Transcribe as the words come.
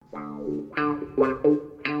Good evening,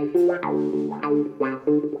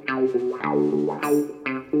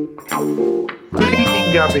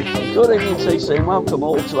 Gabby. Good evening, TC, and welcome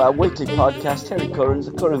all to our weekly podcast, Terry Currans,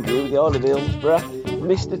 the Curran View with the Isle of Hillsborough.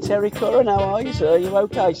 Mr. Terry Curran, how are you, sir? Are you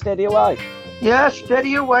okay? Steady away? Yeah,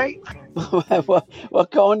 steady away. what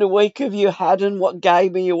kind of week have you had and what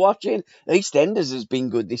game are you watching? EastEnders has been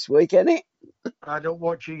good this week, hasn't it? I don't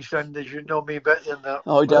watch EastEnders, you know me better than that.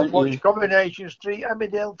 Oh, don't I watch you? Coronation Street,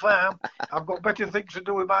 Emmerdale Farm. I've got better things to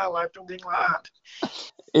do with my life, something like that.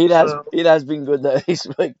 It has been good though this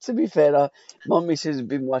week. To be fair, my missus has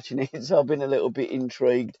been watching it, so I've been a little bit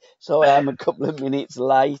intrigued. So I am a couple of minutes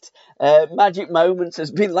late. Magic moments.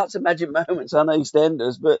 There's been lots of magic moments on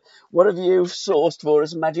EastEnders, but what have you sourced for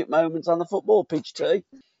us? Magic moments on the football pitch, T?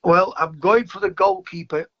 Well, I'm going for the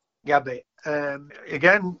goalkeeper, Gabby.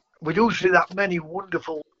 Again, we don't see that many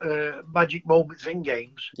wonderful magic moments in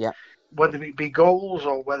games. Yeah. Whether it be goals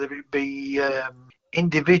or whether it be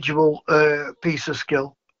individual piece of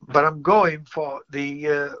skill. But I'm going for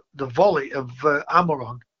the volley of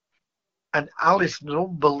Amaron and Alisson's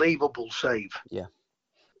unbelievable save. Yeah.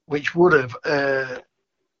 Which would have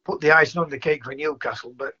put the icing on the cake for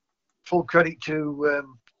Newcastle. But full credit to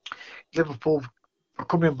Liverpool for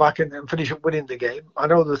coming back and finishing winning the game. I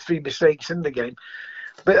know there were 3 mistakes in the game.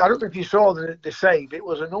 But I don't know if you saw the save. It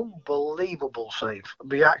was an unbelievable save.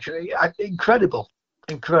 Actually, incredible.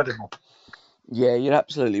 Yeah, you're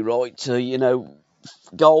absolutely right.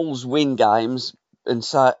 Goals win games and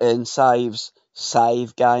saves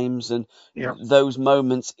save games, and those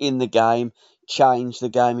moments in the game change the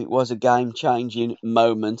game. It was a game-changing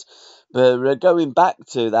moment. But going back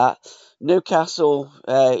to that, Newcastle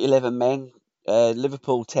 11 men,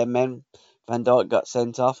 Liverpool 10 men. Van Dijk got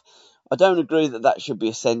sent off. I don't agree that should be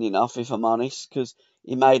a sending off, if I'm honest, because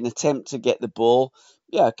he made an attempt to get the ball.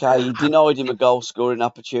 Yeah, okay, he denied him a goal-scoring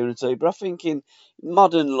opportunity, but I think in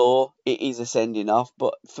modern law, it is a sending off,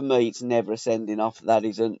 but for me, it's never a sending off. That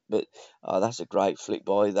isn't. But that's a great flick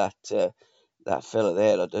by that fella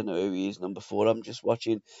there. I don't know who he is, number 4. I'm just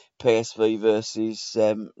watching PSV versus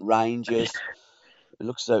Rangers. It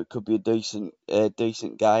looks like it could be a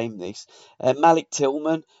decent game. This Malik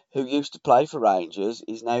Tillman, who used to play for Rangers,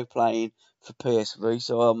 is now playing for PSV.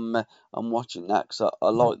 So I'm watching that because I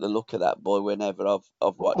like the look of that boy. Whenever I've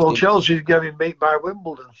watched him. Well, Chelsea's getting beat by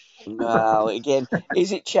Wimbledon. Well, again,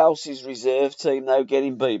 is it Chelsea's reserve team though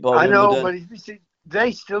getting beat by Wimbledon? I know, but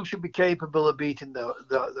they still should be capable of beating the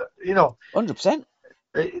 100%.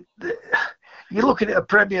 You're looking at a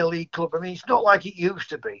Premier League club. I mean, it's not like it used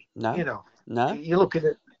to be. No. No. You're looking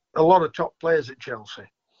at a lot of top players at Chelsea.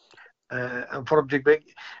 And for a big,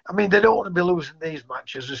 I mean, they don't want to be losing these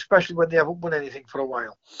matches, especially when they haven't won anything for a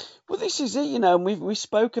while. Well, this is it, and we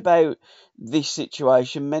spoke about this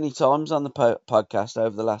situation many times on the podcast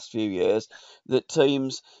over the last few years, that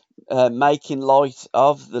teams making light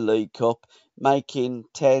of the League Cup, making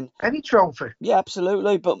 10... Any trophy. Yeah,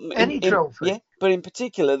 absolutely. But any trophy. Yeah, but in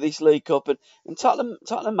particular, this League Cup, and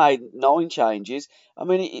Tottenham made 9 changes. I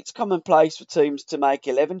mean, it's commonplace for teams to make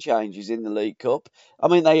 11 changes in the League Cup. I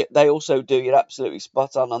mean, they also do, you're absolutely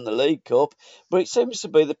spot on the League Cup, but it seems to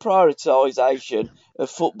be the prioritisation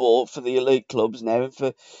of football for the elite clubs now, and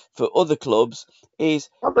for other clubs, is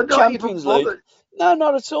Champions League. No,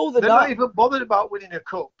 not at all. They're not even bothered about winning a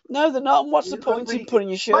cup. No, they're not. And what's the point in putting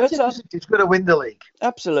your shirt on? It's going to win the league.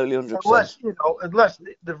 Absolutely, 100%. Unless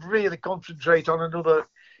they really concentrate on another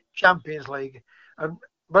Champions League.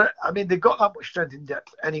 But I mean, they've got that much strength in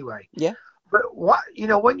depth anyway. Yeah. But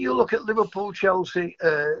when you look at Liverpool, Chelsea,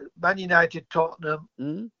 Man United, Tottenham,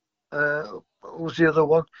 who's the other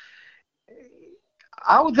one?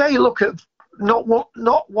 How they look at not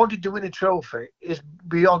wanting to win a trophy is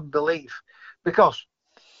beyond belief. Because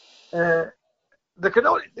they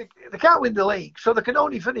can't win the league, so they can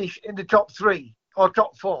only finish in the top 3 or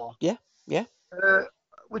top 4. Yeah.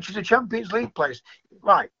 Which is a Champions League place.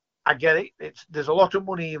 Right, I get it. There's a lot of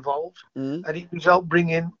money involved, and it can help bring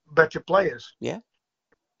in better players. Yeah.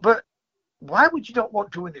 But why would you not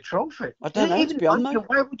want to win the trophy? I don't know. It's beyond me.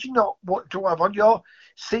 Why would you not want to have on your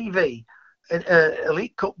CV an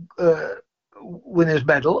Elite Cup winners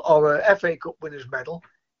medal or a FA Cup winners medal?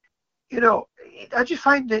 I just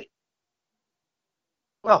find it.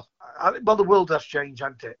 Well, the world has changed,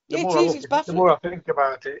 hasn't it? It's baffling. The more I think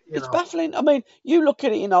about it, it's baffling. I mean, you look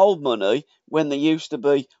at it in old money when there used to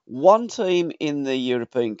be one team in the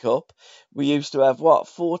European Cup. We used to have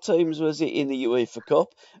 4 teams was it in the UEFA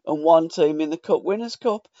Cup and 1 team in the Cup Winners'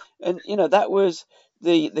 Cup, and that was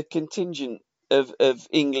the contingent of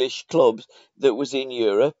English clubs that was in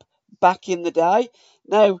Europe back in the day.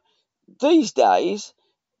 Now, these days,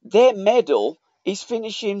 their medal is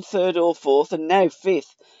finishing third or fourth and now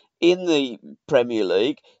fifth in the Premier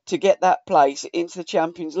League to get that place into the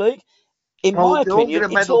Champions League. In my they won't get opinion, a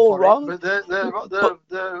it's medal all for it, wrong. but But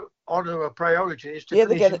their honour or priority is to yeah,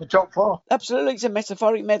 finish in the top four. Absolutely, it's a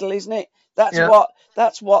metaphoric medal, isn't it? That's Yeah.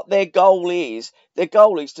 what their goal is. Their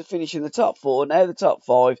goal is to finish in the top four, now the top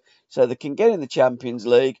five, so they can get in the Champions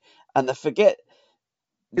League, and they forget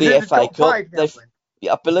Is the it the FA top Cup. five now then?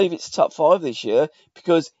 I believe it's top five this year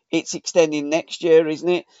because it's extending next year, isn't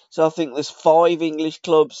it? So I think there's 5 English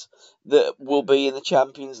clubs that will be in the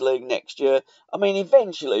Champions League next year. I mean,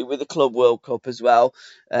 eventually with the Club World Cup as well,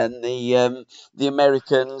 and the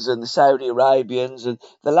Americans and the Saudi Arabians, and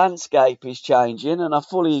the landscape is changing. And I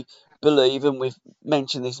fully believe, and we've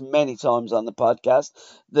mentioned this many times on the podcast,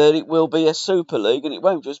 that it will be a Super League, and it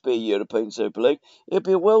won't just be a European Super League. It'll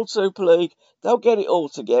be a World Super League. They'll get it all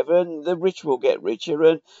together, and the rich will get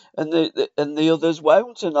richer, and the others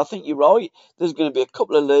won't. And I think you're right. There's going to be a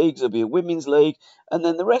couple of leagues. There'll be a women's league, and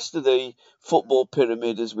then the rest of the football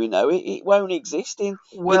pyramid, as we know it won't exist in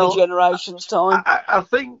a generation's time. I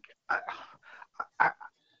think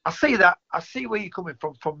I see that. I see where you're coming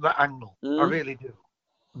from that angle. I really do.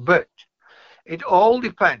 But it all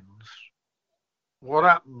depends what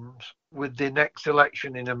happens with the next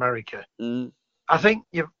election in America. I think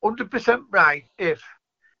you're 100% right if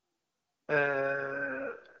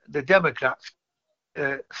the Democrats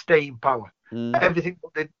stay in power. Everything,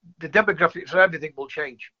 the demographics of everything will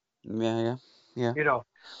change. Yeah. You know,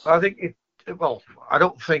 I think I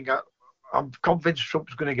don't think I'm convinced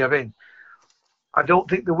Trump's going to give in. I don't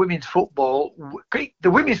think the women's football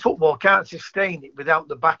can't sustain it without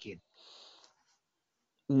the backing.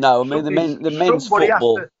 No, I mean the men's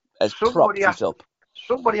football has propped it up.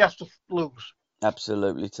 Somebody has to lose.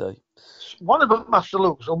 Absolutely, too. One of them has to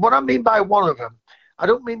lose. And what I mean by one of them, I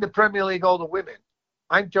don't mean the Premier League or the women.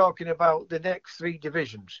 I'm talking about the next 3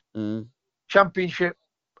 divisions. Championship,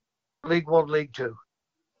 League 1, League 2.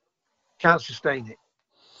 Can't sustain it.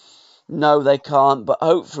 No, they can't, but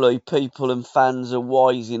hopefully people and fans are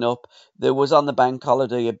wising up. There was on the bank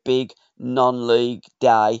holiday a big non-league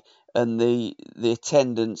day, and the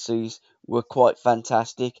attendances were quite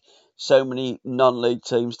fantastic. So many non-league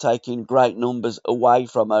teams taking great numbers away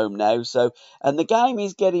from home now. And the game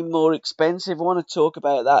is getting more expensive. I want to talk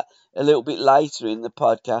about that a little bit later in the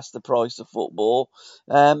podcast, the price of football.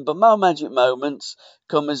 But my magic moments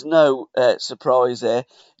come as no surprise there.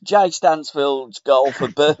 Jay Stansfield's goal for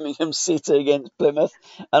Birmingham City against Plymouth,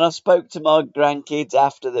 and I spoke to my grandkids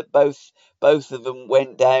after that. Both of them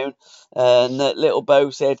went down, and little Bo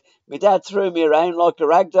said, "My dad threw me around like a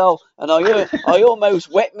rag doll, and I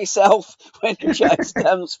almost wet myself when Jay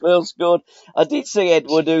Stansfield scored." I did see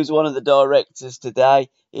Edward, who's one of the directors today.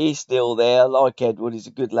 He's still there. I like Edward, he's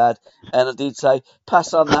a good lad. And I did say,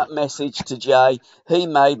 pass on that message to Jay. He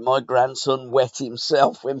made my grandson wet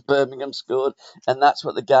himself when Birmingham scored, and that's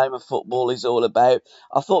what the game of football is all about.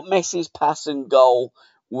 I thought Messi's pass and goal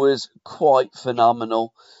was quite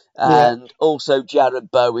phenomenal. And also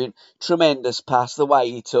Jared Bowen, tremendous pass, the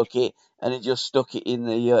way he took it, and he just stuck it in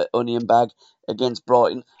the onion bag against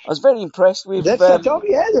Brighton. I was very impressed with They're set off,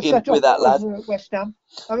 with that lad. West Ham.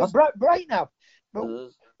 I mean, Brighton now,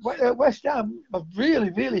 but West Ham have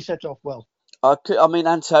really set off well. I mean,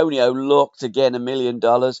 Antonio looked again $1 million.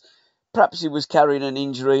 Perhaps he was carrying an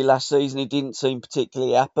injury last season. He didn't seem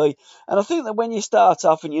particularly happy. And I think that when you start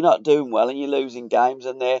off and you're not doing well and you're losing games,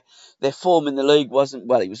 and their form in the league wasn't,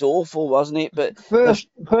 well, it was awful, wasn't it? But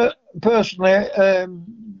personally,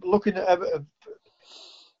 looking at Everton,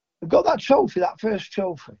 they've got that trophy, that first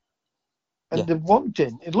trophy, and they're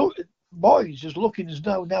wanting. Boys is looking as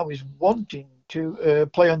though now he's wanting to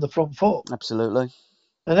play on the front foot. Absolutely.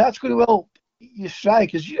 And that's going to help your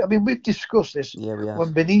strikers. I mean, we've discussed this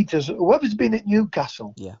when Benitez, whoever's been at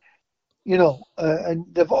Newcastle, and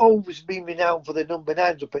they've always been renowned for the number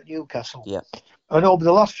 9s up at Newcastle. Yeah. And over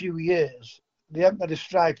the last few years, they haven't had a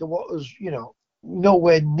striker what was,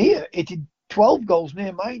 nowhere near. It did 12 goals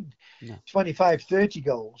near mine, 25, 30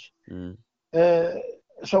 goals.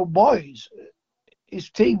 So, boys,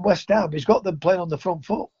 his team, West Ham, he's got them playing on the front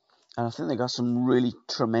foot. And I think they got some really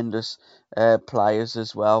tremendous players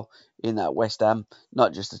as well in that West Ham,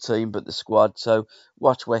 not just the team but the squad. So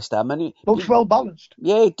watch West Ham, and looks well balanced.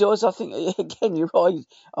 Yeah, it does. I think again you're right.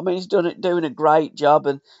 I mean, he's doing a great job,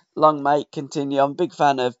 and long may it continue. I'm a big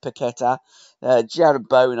fan of Paqueta. Jared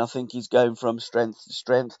Bowen, I think he's going from strength to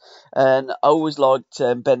strength, and I always liked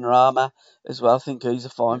Ben Rama as well. I think he's a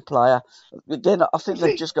fine player. Again, I think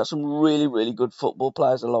they've just got some really, really good football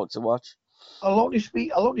players I like to watch. I'll only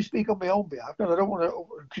speak on my own behalf because I don't want to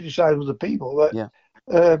criticise other people.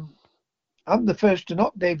 But I'm the first to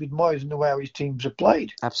knock David Moyes and the way how his teams have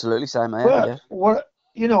played. Absolutely, same I am, yeah.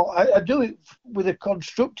 I do it with a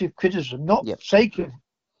constructive criticism, not for sake of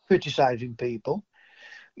criticising people.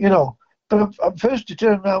 But I'm first to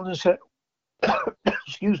turn around and say,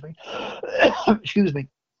 excuse me, excuse me.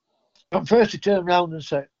 I'm first to turn around and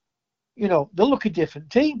say, they look a different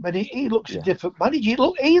team, and he looks a different manager.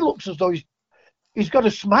 He looks as though he's got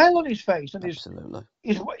a smile on his face, and absolutely,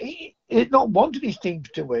 he's not wanting his teams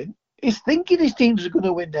to win. He's thinking his teams are going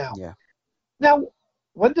to win now. Yeah. Now,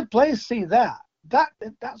 when the players see that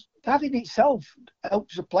in itself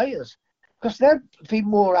helps the players because they're feeling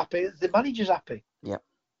more happy. The manager's happy. Yeah.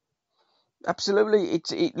 Absolutely,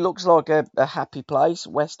 it looks like a happy place,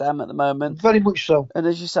 West Ham at the moment. Very much so. And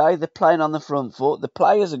as you say, they're playing on the front foot. The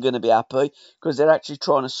players are going to be happy because they're actually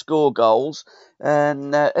trying to score goals.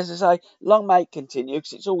 And as I say, long may it continue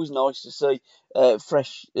because it's always nice to see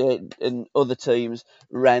fresh and other teams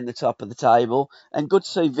around the top of the table. And good to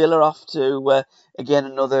see Villa off to, again,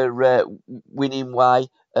 another winning way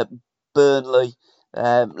at Burnley.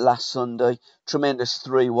 Last Sunday, tremendous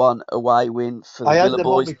 3-1 away win for the Villa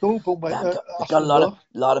boys. They've got a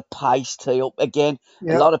lot of pace tee up again.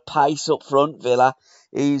 A lot of pace up front. Villa,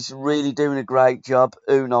 he's really doing a great job.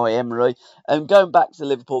 Unai Emery. And going back to the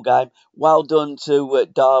Liverpool game, well done to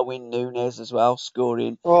Darwin Núñez as well,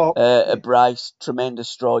 scoring a brace. Tremendous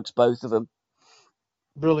strikes, both of them.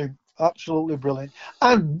 Brilliant, absolutely brilliant,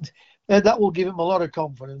 and that will give him a lot of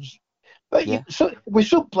confidence. But with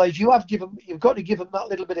some players, you've got to give them that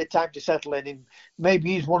little bit of time to settle in. And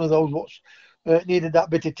maybe he's one of those what's needed that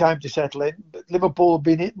bit of time to settle in. But Liverpool have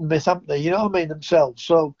been hit and miss, haven't they? You know what I mean, themselves.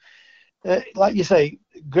 So, like you say,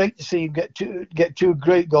 great to see him get two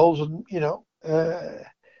great goals and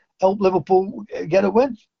help Liverpool get a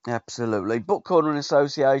win. Absolutely. Book Corner in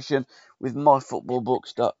association with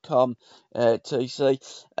myfootballbooks.com, TC.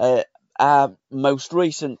 Our most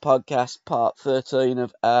recent podcast, part 13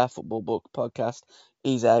 of our Football Book podcast,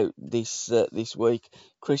 is out this week.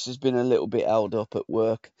 Chris has been a little bit held up at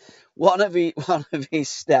work. One of his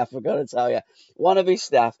staff, I've got to tell you, one of his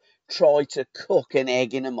staff tried to cook an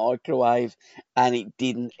egg in a microwave and it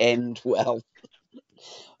didn't end well.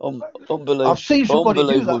 Unbelievable. I've seen somebody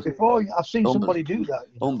do that before. Somebody do that.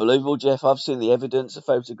 Unbelievable, Jeff. I've seen the evidence, the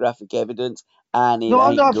photographic evidence, and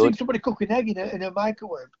I've seen somebody cook an egg in a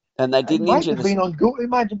microwave. And they didn't injure themselves. It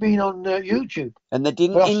might have been on YouTube. And they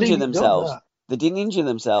didn't injure themselves. They didn't injure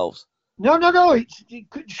themselves. No. It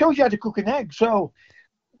shows you how to cook an egg. So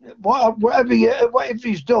whatever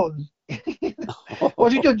he's done,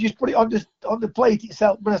 what's he done? Just put it on the plate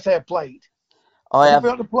itself. When I say a plate, I have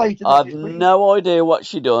no idea what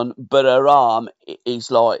she done, but her arm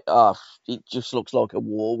is like, it just looks like a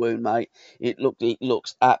war wound, mate. It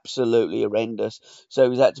looks absolutely horrendous. So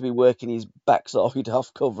he's had to be working his backside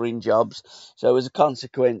off covering jobs. So as a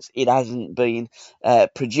consequence, it hasn't been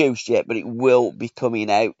produced yet, but it will be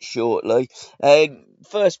coming out shortly.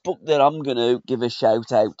 First book that I'm going to give a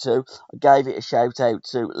shout out to, I gave it a shout out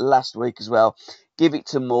to last week as well. Give It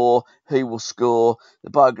to Moore, Who Will Score, the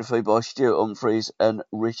biography by Stuart Humphreys and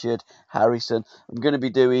Richard Harrison. I'm going to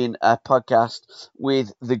be doing a podcast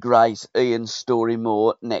with the great Ian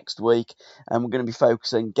Storey-Moore next week, and we're going to be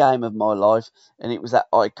focusing Game of My Life, and it was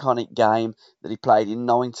that iconic game that he played in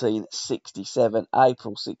 1967,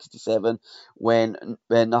 April 67, when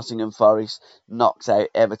Nottingham Forest knocked out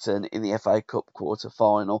Everton in the FA Cup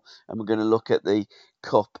quarter-final, and we're going to look at the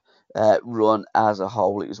Cup run as a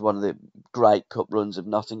whole. It was one of the great cup runs of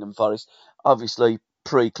Nottingham Forest. Obviously,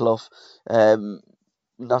 pre-Clough,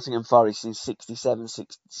 Nottingham Forest in 67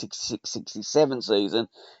 season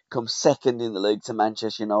come second in the league to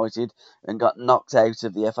Manchester United and got knocked out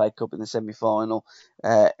of the FA Cup in the semi-final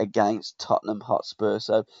against Tottenham Hotspur.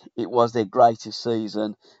 So it was their greatest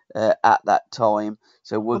season at that time.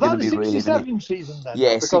 So we're going to be really... 67 season then?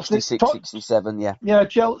 Yeah, 66-67, yeah. Yeah,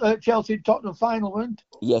 Chelsea-Tottenham final, weren't it?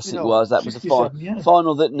 Yes, it was. That was a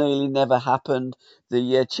final that nearly never happened.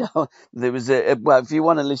 There was if you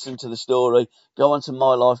want to listen to the story, go on to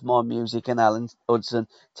My Life, My Music, and Alan Hudson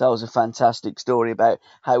tells a fantastic story about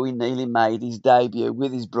how he nearly made his debut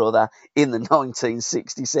with his brother in the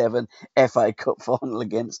 1967 FA Cup final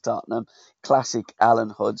against Tottenham. Classic Alan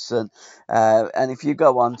Hudson. And if you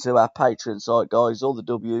go on to our Patreon site, guys, all the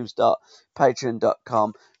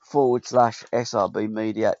w's.patreon.com/SRB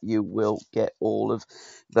Media, you will get all of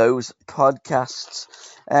those podcasts.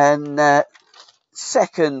 And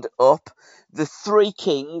second up, The Three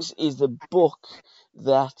Kings is the book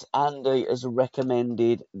that Andy has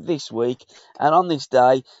recommended this week. And on this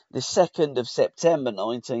day, the 2nd of September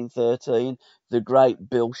 1913, the great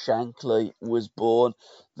Bill Shankly was born.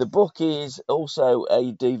 The book is also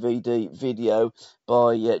a DVD video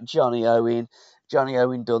by Johnny Owen. Johnny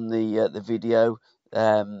Owen done the video,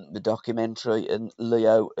 the documentary, and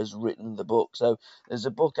Leo has written the book. So there's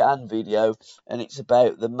a book and video, and it's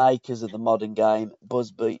about the makers of the modern game,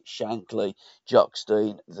 Busby, Shankly,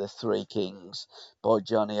 Jockstein, the Three Kings, by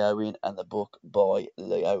Johnny Owen, and the book by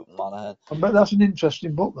Leo Monaghan. I bet that's an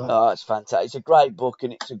interesting book, though. Oh, it's fantastic. It's a great book,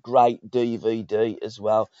 and it's a great DVD as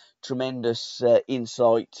well. Tremendous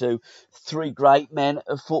insight to three great men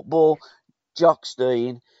of football,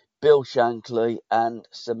 Jockstein, Bill Shankly, and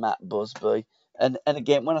Sir Matt Busby. And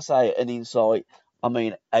again, when I say an insight, I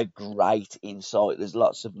mean a great insight. There's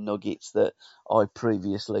lots of nuggets that I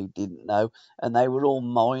previously didn't know, and they were all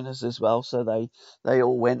miners as well, so they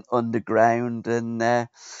all went underground, and I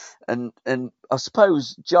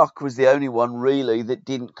suppose Jock was the only one really that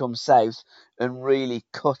didn't come south and really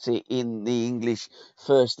cut it in the English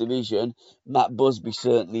First Division. Matt Busby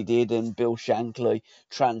certainly did, and Bill Shankly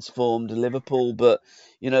transformed Liverpool. But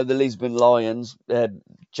the Lisbon Lions,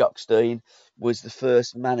 Jockstein was the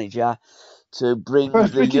first manager to bring the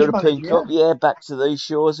British European manager, Cup, back to these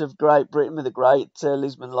shores of Great Britain with the great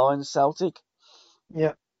Lisbon Lions, Celtic.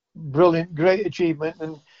 Yeah, brilliant, great achievement,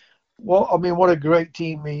 and what a great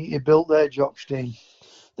team he built there, Jockstein.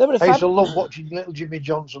 I used to love watching little Jimmy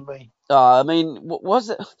Johnson, me. I mean, was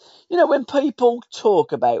it? When people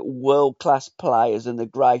talk about world-class players and the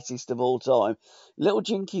greatest of all time, Little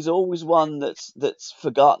Jinky's always one that's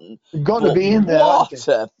forgotten. Got to be in there.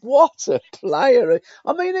 What a player!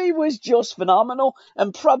 I mean, he was just phenomenal,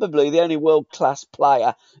 and probably the only world-class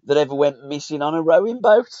player that ever went missing on a rowing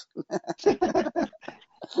boat.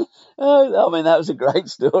 I mean, that was a great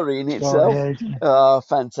story in itself. Oh,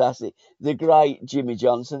 fantastic. The great Jimmy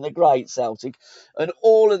Johnson, the great Celtic, and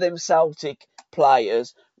all of them Celtic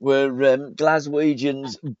players were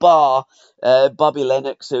Glaswegians, bar Bobby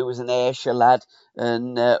Lennox, who was an Ayrshire lad,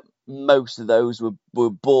 and most of those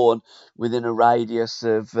were born within a radius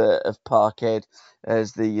of Parkhead,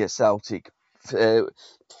 as the Celtic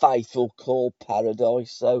faithful call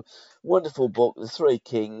paradise. So, wonderful book, The Three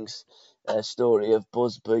Kings. Story of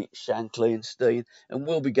Busby, Shankly, and Stein, and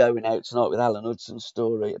we'll be going out tonight with Alan Hudson's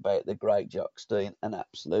story about the great Jockstein, an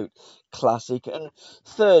absolute classic. And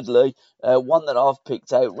thirdly, one that I've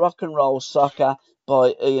picked out, Rock and Roll Soccer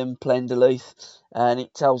by Ian Plenderleith, and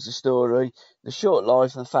it tells the story, the short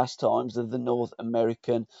life and fast times of the North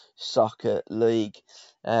American Soccer League,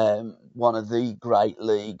 one of the great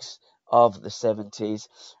leagues of the 70s,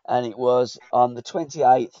 and it was on the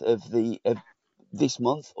 28th of this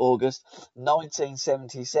month, August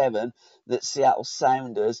 1977, that Seattle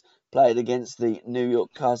Sounders played against the New York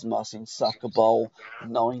Cosmos in Soccer Bowl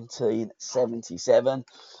 1977.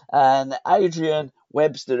 And Adrian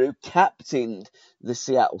Webster, who captained the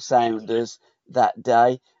Seattle Sounders that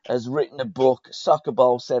day, has written a book, Soccer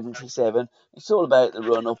Bowl 77. It's all about the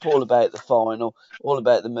run-up, all about the final, all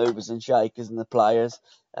about the movers and shakers and the players.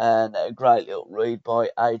 And a great little read by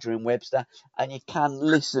Adrian Webster. And you can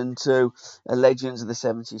listen to a Legends of the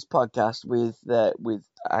 70s podcast with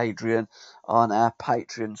Adrian on our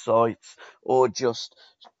Patreon sites, or just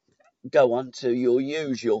go on to your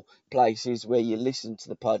usual places where you listen to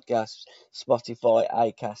the podcasts, Spotify,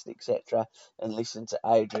 Acast, etc., and listen to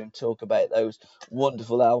Adrian talk about those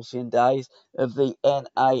wonderful halcyon days of the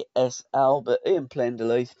NASL. But Ian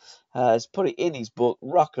Plenderleith has put it in his book,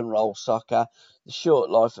 Rock and Roll Soccer, The Short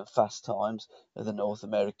Life and Fast Times of the North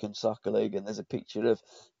American Soccer League. And there's a picture of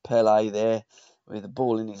Pele there with the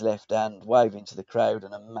ball in his left hand, waving to the crowd,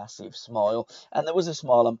 and a massive smile. And there was a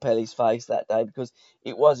smile on Pele's face that day because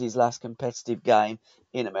it was his last competitive game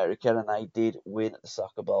in America, and they did win the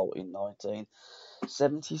Soccer Bowl in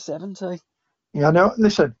 1970. Yeah, no,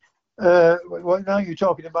 listen, now you're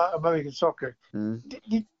talking about American soccer.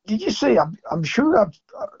 Did you see, I'm sure I've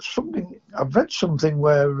read something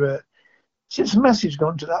where since the message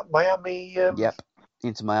gone to that Miami.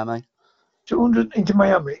 Into Miami. 200 into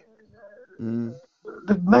Miami.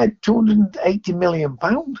 They've made £280 million.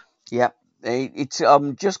 Yep.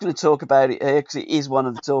 I'm just going to talk about it here because it is one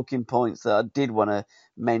of the talking points that I did want to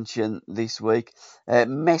mention this week.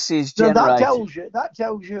 Message generated. That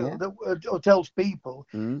tells you that, or tells people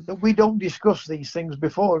that we don't discuss these things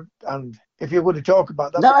before. And if you were to talk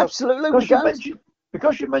about that, no, absolutely, we don't.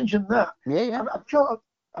 Because you mentioned that. Yeah. I'm sure.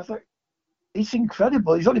 I thought, It's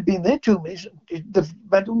incredible. He's only been there 2 minutes. They've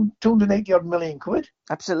spent 280 odd million quid.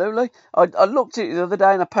 Absolutely. I looked at it the other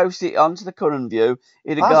day and I posted it onto the Curran View.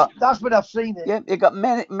 That's what I've seen it. Yeah, it got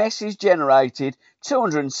Messi's generated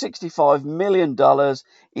 $265 million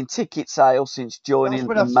in ticket sales since joining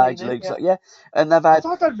the Major League. Yeah. Yeah, and they've had. I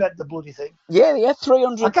thought I'd read the bloody thing. Yeah,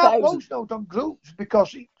 300,000. I can't post notes on groups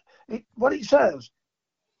because what it says.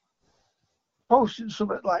 Posting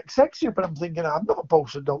something like sexy up, and I'm thinking I'm not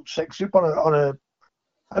posting notes sexy up on a.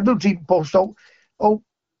 I don't even post oh,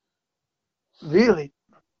 really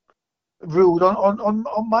rude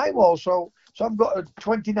on my wall. So I've got a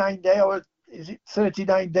 29-day or is it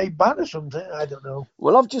 39-day ban or something? I don't know.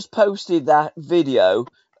 Well, I've just posted that video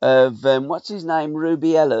of what's his name,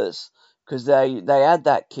 Rubiella's, because they had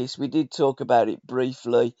that kiss. We did talk about it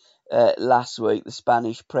briefly last week, the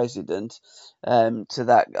Spanish president, to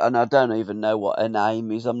that, and I don't even know what her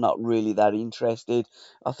name is. I'm not really that interested.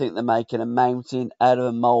 I think they're making a mountain out of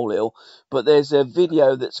a molehill. But there's a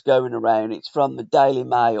video that's going around. It's from the Daily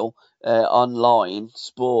Mail online,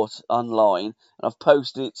 Sport Online, and I've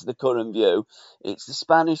posted it to the Curran View. It's the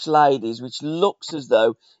Spanish ladies, which looks as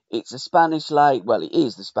though it's a Spanish lady. Well, it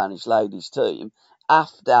is the Spanish ladies team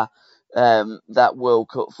after that World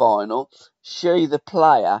Cup final. She, the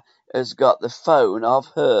player, has got the phone of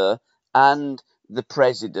her and the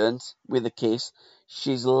president with a kiss.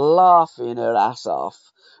 She's laughing her ass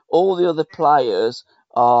off. All the other players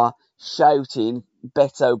are shouting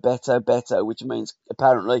 "Beto, Beto, Beto," which means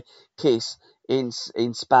apparently kiss in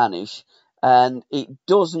Spanish. And it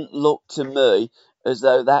doesn't look to me as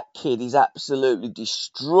though that kid is absolutely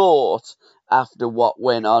distraught after what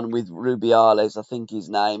went on with Rubiales, I think his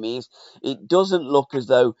name is. It doesn't look as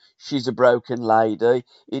though she's a broken lady.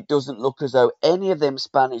 It doesn't look as though any of them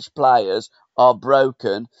Spanish players are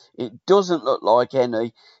broken. It doesn't look like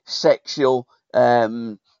any sexual,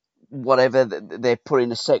 whatever they're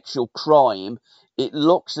putting a sexual crime. It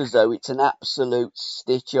looks as though it's an absolute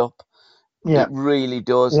stitch up. Yeah. It really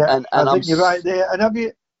does. Yeah, and I think you're right there. And have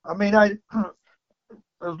you? I mean, I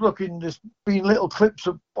was looking. There's been little clips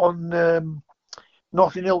on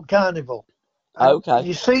Notting Hill Carnival. And okay.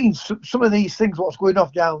 You've seen some of these things. What's going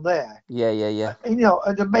off down there? Yeah. And,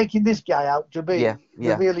 and they're making this guy out to be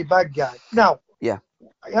the really bad guy. Now, I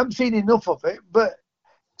haven't seen enough of it, but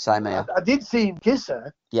same here. I did see him kiss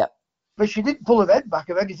her. Yep. But she didn't pull her head back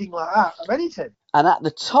of anything like that, of anything. And at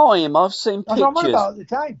the time, I've seen pictures. That's what I'm about at the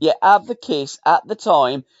time. Yeah, at the kiss, at the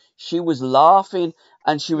time, she was laughing,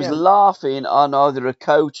 and she was laughing on either a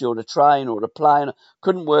coach or a train or a plane.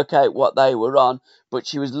 Couldn't work out what they were on, but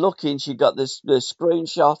she was looking. She got the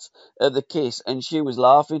screenshot of the kiss, and she was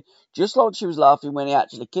laughing, just like she was laughing when he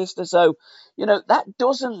actually kissed her. So, that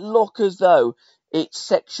doesn't look as though it's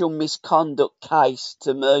sexual misconduct case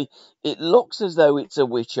to me. It looks as though it's a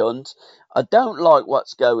witch hunt. I don't like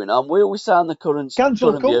what's going on. We always say on the Curran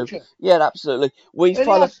culture. View. Yeah, absolutely. We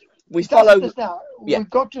follow. We've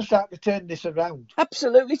got to start to turn this around.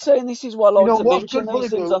 Absolutely, turn this is what I like to mention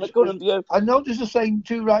these things on the Curran View. I know there's the saying,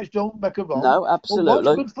 two rights don't make a wrong. No, absolutely.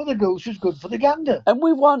 But what's good for the goose is good for the gander. And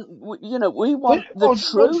we want the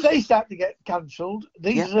truth. Once they start to get cancelled,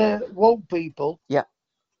 these woke people. Yeah.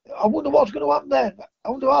 I wonder what's going to happen then. I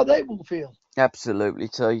wonder how they will feel. Absolutely,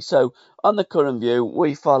 T. So on the Curran View,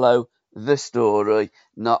 we follow the story,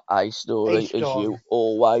 not a story, as you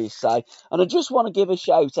always say. And I just want to give a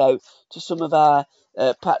shout out to some of our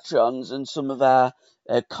patrons and some of our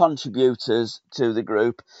contributors to the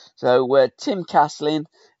group. So Tim Caslin,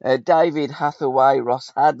 David Hathaway,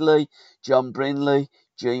 Ross Hadley, John Brinley,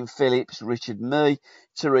 Gene Phillips, Richard Mee,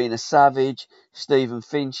 Tarina Savage, Stephen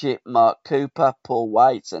Finchett, Mark Cooper, Paul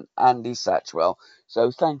Waits, and Andy Satchwell.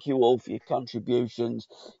 So thank you all for your contributions,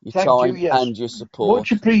 your time, and your support.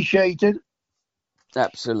 Much appreciated.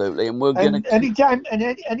 Absolutely, and we're going to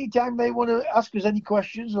anytime they want to ask us any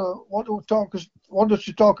questions or want us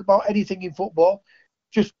to talk about anything in football,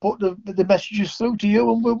 just put the messages through to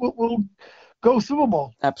you, and we'll go through them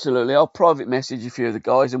all. Absolutely, I'll private message a few of the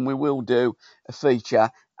guys, and we will do a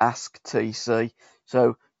feature Ask TC.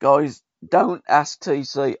 So guys, don't ask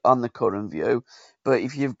TC on the Curran View, but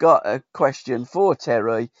if you've got a question for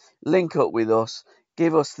Terry, link up with us.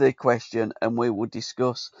 Give us the question and we will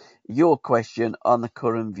discuss your question on the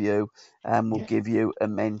Curran View, and we'll give you a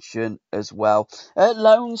mention as well.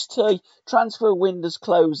 Loans T, transfer windows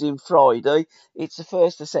closing Friday. It's the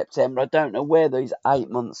 1st of September. I don't know where these 8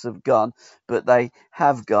 months have gone, but they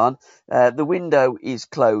have gone. The window is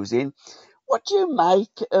closing. What do you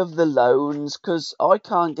make of the loans? Because I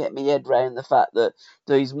can't get my head around the fact that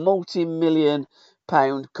these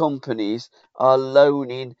multi-million-pound companies are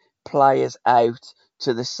loaning players out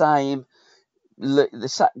to the same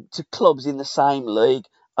to clubs in the same league.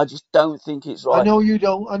 I just don't think it's right. I know you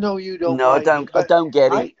don't. No, I don't. I don't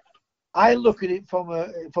get it. I look at it from a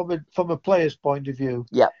player's point of view.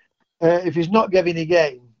 Yeah. If he's not getting a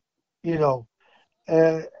game, the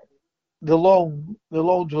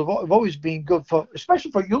loans have always been good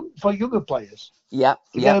especially for younger players. Yeah.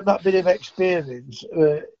 To get them that bit of experience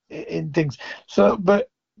in things. So, but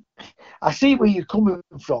I see where you're coming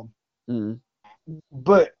from.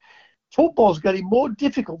 But football's getting more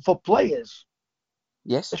difficult for players.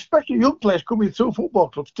 Yes. Especially young players coming through football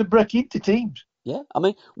clubs to break into teams. Yeah, I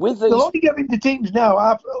mean, with they'll these, only get into teams now.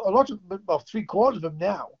 A lot of them, well, 3/4 of them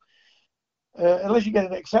now. Unless you get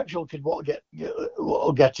an exceptional kid, will get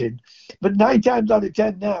in. But 9 times out of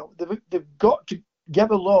 10 now, they've got to get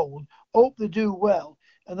a loan, hope they do well,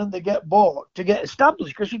 and then they get bought to get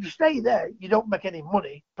established. Because if you stay there, you don't make any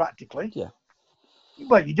money practically. Yeah.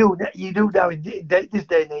 Well, you do now in this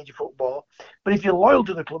day and age of football. But if you're loyal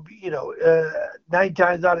to the club, 9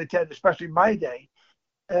 times out of 10, especially in my day,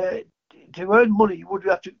 to earn money, you would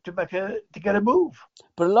have to get a move.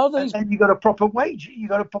 But a lot of these, and you got a proper wage. You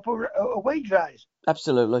got a proper wage rise.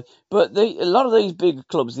 Absolutely. But a lot of these bigger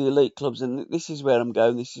clubs, the elite clubs, and this is where I'm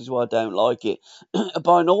going, this is why I don't like it, are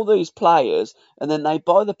buying all these players, and then they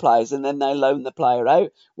buy the players, and then they loan the player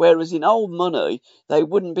out. Whereas in old money, they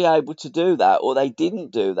wouldn't be able to do that, or they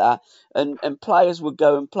didn't do that, and players would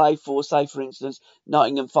go and play for, say, for instance,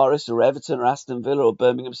 Nottingham Forest, or Everton, or Aston Villa, or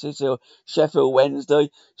Birmingham City, or Sheffield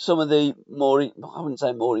Wednesday, some of the more, I wouldn't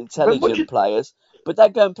say more intelligent players, but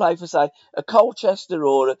they'd go and play for, say, a Colchester,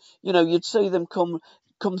 or, you'd see them come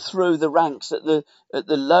through the ranks at the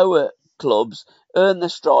lower clubs, earn the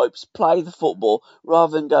stripes, play the football,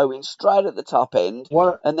 rather than going straight at the top end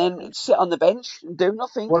and then sit on the bench and do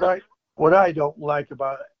nothing. What I don't like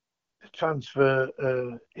about transfers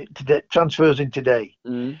in today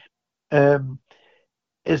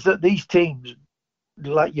is that these teams,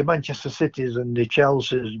 like your Manchester Cities and the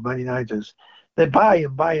Chelseas, Man Uniteds, they buy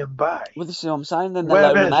and buy and buy. Well, this is what I'm saying. Then they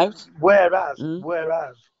loan them out. Whereas,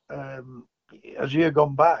 as year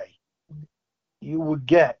gone by, you would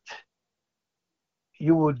get. I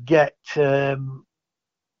was going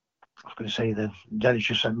to say then, Dennis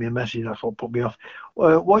just sent me a message. That's what put me off.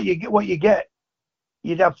 What you get,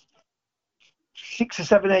 you'd have 6 or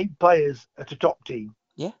 7, 8 players at a top team.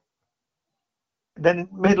 Yeah. Then in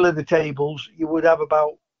the middle of the tables, you would have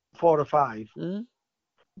about 4 or 5.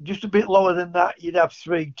 Just a bit lower than that, you'd have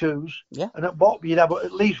 3 2s. Yeah. And at bottom, you'd have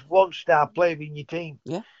at least 1 star player in your team.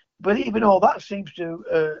 Yeah. But even all that seems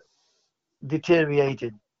to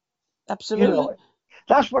deteriorated. Absolutely.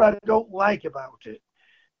 That's what I don't like about it.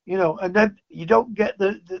 And then you don't get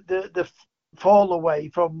the fall away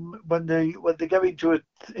from when they go into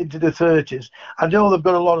the 30s. I know they've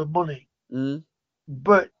got a lot of money,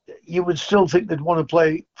 but you would still think they'd want to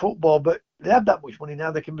play football. But they have that much money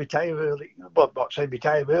now; they can retire early. Well, I'm not saying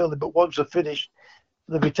retire early, but once they're finished,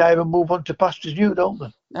 they retire and move on to pastures new, don't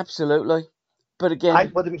they? Absolutely. But again,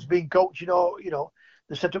 whether it's being coached,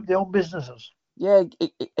 they set up their own businesses. Yeah,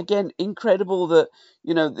 again, incredible that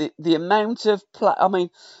the amount of I mean,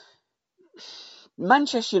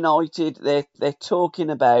 Manchester United, they're talking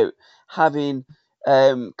about having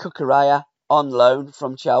Cucurella on loan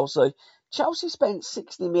from Chelsea. Chelsea spent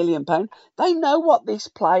 £60 million. They know what this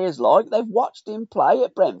player's like. They've watched him play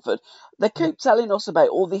at Brentford. They keep telling us about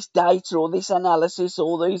all this data, all this analysis,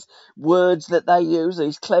 all these words that they use,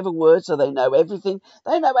 these clever words, so they know everything.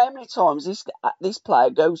 They know how many times this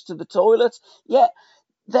player goes to the toilet. Yet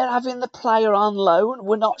they're having the player on loan.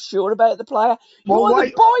 We're not sure about the player. You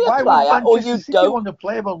either buy a player or you don't. Want to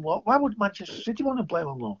play him on loan? Why would Manchester City want to play him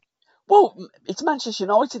on loan? Well, it's Manchester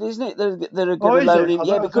United, isn't it? They're going to loan him,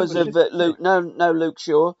 because of Luke. No, Luke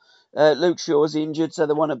Shaw. Luke Shaw's injured, so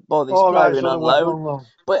they want to buy this player in on loan.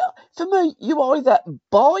 But for me, you either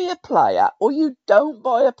buy a player or you don't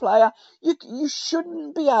buy a player. You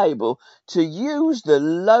shouldn't be able to use the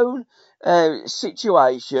loan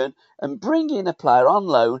situation and bring in a player on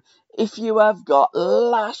loan if you have got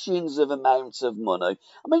lashings of amounts of money.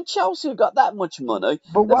 I mean, Chelsea have got that much money.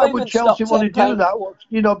 But why would Chelsea want to do that?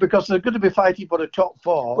 Because they're going to be fighting for the top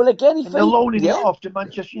 4. Well, again, they're loaning it off to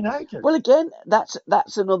Manchester United. Well, again, that's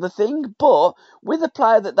another thing. But with a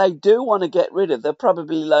player that they do want to get rid of, they'll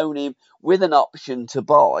probably loan him with an option to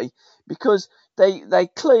buy, because they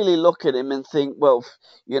clearly look at him and think, well,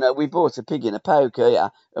 we bought a pig in a poker here,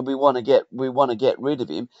 and we want to get rid of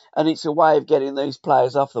him, and it's a way of getting these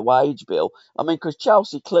players off the wage bill. I mean, because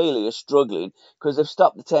Chelsea clearly are struggling because they've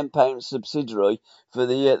stopped the £10 subsidiary for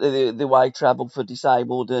the way travel for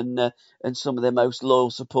disabled and some of their most loyal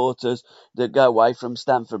supporters that go away from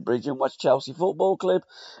Stamford Bridge and watch Chelsea Football Club.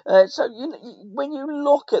 So when you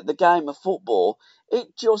look at the game of football,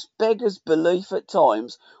 it just beggars belief at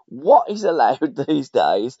times what is allowed these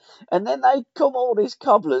days. And then they come all these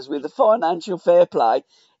cobblers with the financial fair play.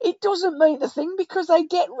 It doesn't mean a thing because they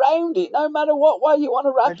get round it no matter what way you want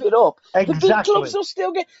to wrap it up. Exactly. The big clubs will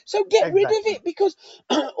still get... So get rid of it, because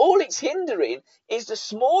all it's hindering is the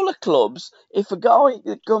smaller clubs. If a guy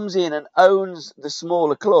that comes in and owns the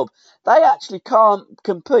smaller club, they actually can't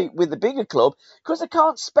compete with the bigger club because they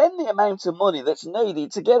can't spend the amount of money that's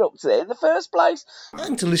needed to get up to there in the first place.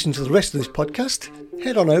 And to listen to the rest of this podcast,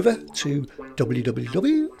 head on over to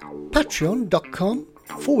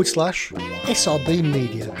www.patreon.com/SRB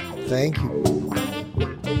Media. Thank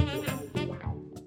you.